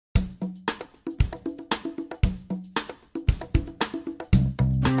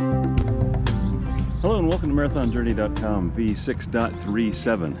welcome to marathonjourney.com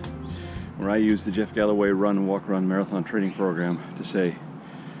v6.37, where I use the Jeff Galloway Run, Walk, Run Marathon Training Program to say,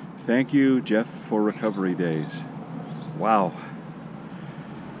 thank you, Jeff, for recovery days. Wow.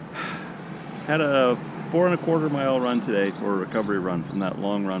 Had a 4.25 mile run today for a recovery run from that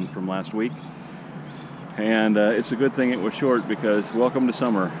long run from last week. And it's a good thing it was short because welcome to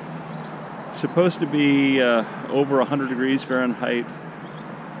summer. Supposed to be over 100 degrees Fahrenheit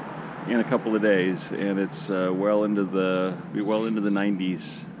in a couple of days, and it's well into the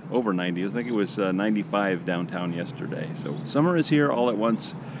 90s, over 90s. I think it was 95 downtown yesterday. So summer is here all at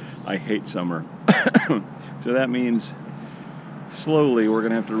once. I hate summer. So that means slowly we're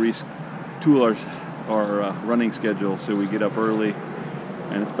going to have to retool our running schedule so we get up early,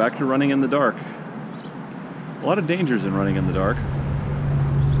 and it's back to running in the dark. A lot of dangers in running in the dark.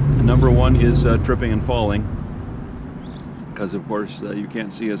 Number one is tripping and falling, because of course you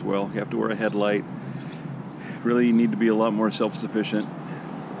can't see as well. You have to wear a headlight. Really, you need to be a lot more self-sufficient.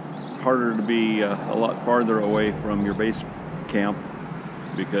 It's harder to be a lot farther away from your base camp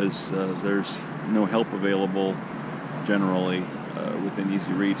because there's no help available generally within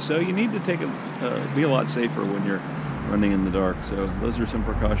easy reach. So you need to be a lot safer when you're running in the dark. So those are some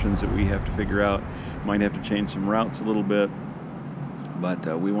precautions that we have to figure out. Might have to change some routes a little bit,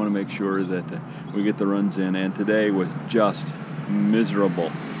 but we want to make sure that we get the runs in. And today was just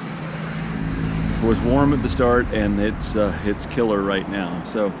miserable. It was warm at the start, and it's killer right now.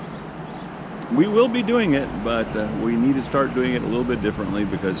 So we will be doing it, but we need to start doing it a little bit differently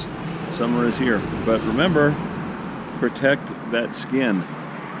because summer is here. But remember, protect that skin.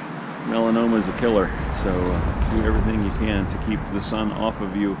 Melanoma is a killer, so do everything you can to keep the sun off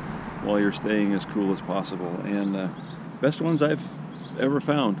of you while you're staying as cool as possible. And best ones I've ever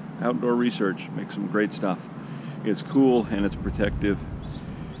found, outdoor research makes some great stuff. It's cool and it's protective,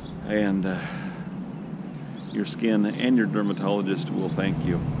 and your skin and your dermatologist will thank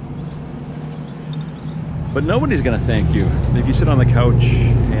you. But nobody's going to thank you if you sit on the couch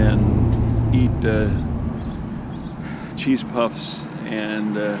and eat cheese puffs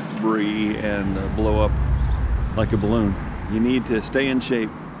and brie and blow up like a balloon. You need to stay in shape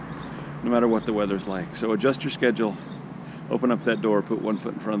no matter what the weather's like. So adjust your schedule, open up that door, put one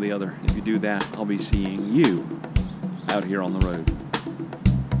foot in front of the other. If you do that, I'll be seeing you out here on the road.